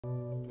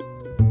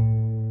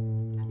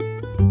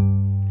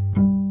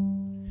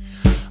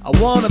I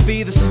wanna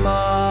be the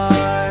smile,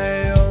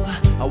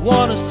 I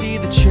wanna see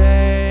the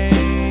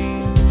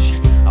change.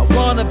 I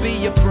wanna be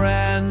your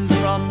friend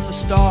from the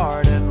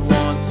start, and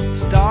once it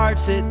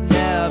starts it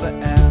never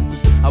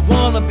ends. I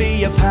wanna be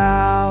your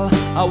pal,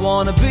 I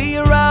wanna be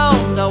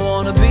around, I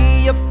wanna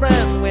be your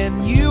friend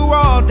when you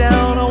are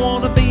down. I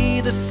wanna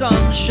be the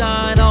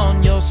sunshine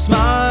on your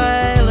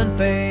smiling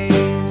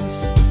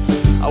face.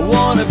 I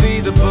wanna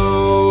be the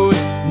boat,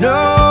 no,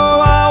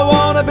 I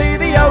wanna be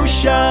the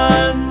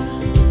ocean,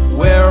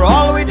 where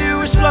all we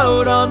do is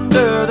float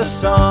under the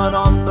sun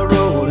on the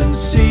rolling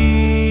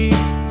sea.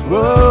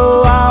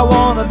 Whoa, I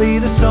wanna be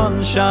the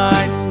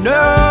sunshine, no,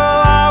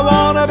 I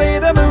wanna be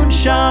the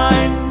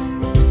moonshine.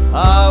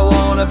 I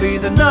wanna be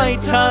the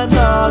nighttime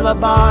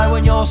lullaby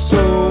when you're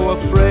so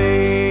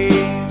afraid.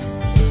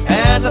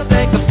 And I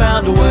think I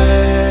found a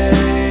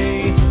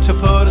way to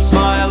put a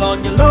smile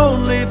on your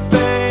lonely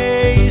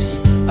face.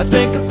 I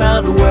think I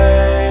found a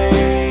way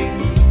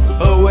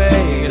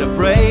to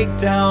break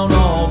down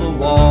all the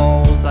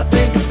walls. I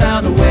think I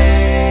found a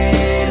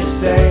way to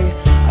say,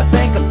 I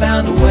think I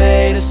found a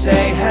way to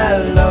say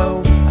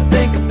hello. I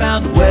think I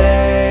found a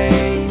way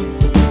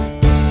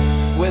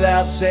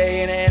without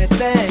saying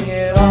anything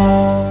at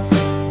all.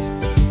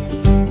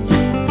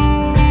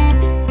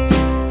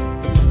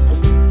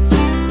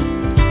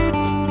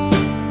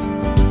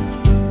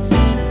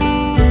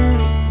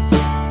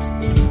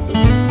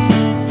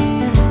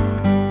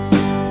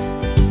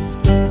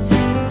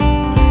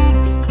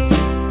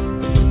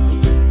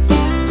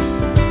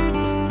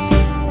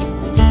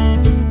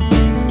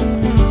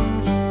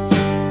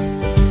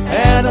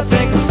 I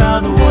think I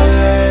found a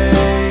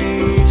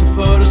way to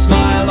put a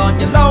smile on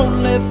your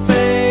lonely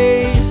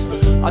face.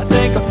 I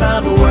think I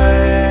found a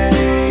way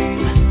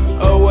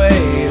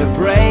to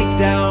break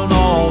down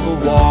all the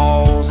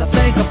walls. I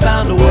think I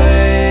found a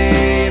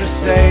way to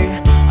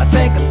say, I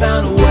think I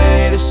found a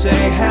way to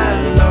say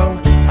hello.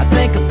 I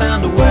think I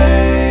found a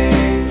way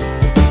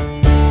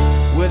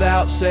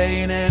without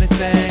saying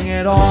anything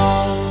at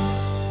all.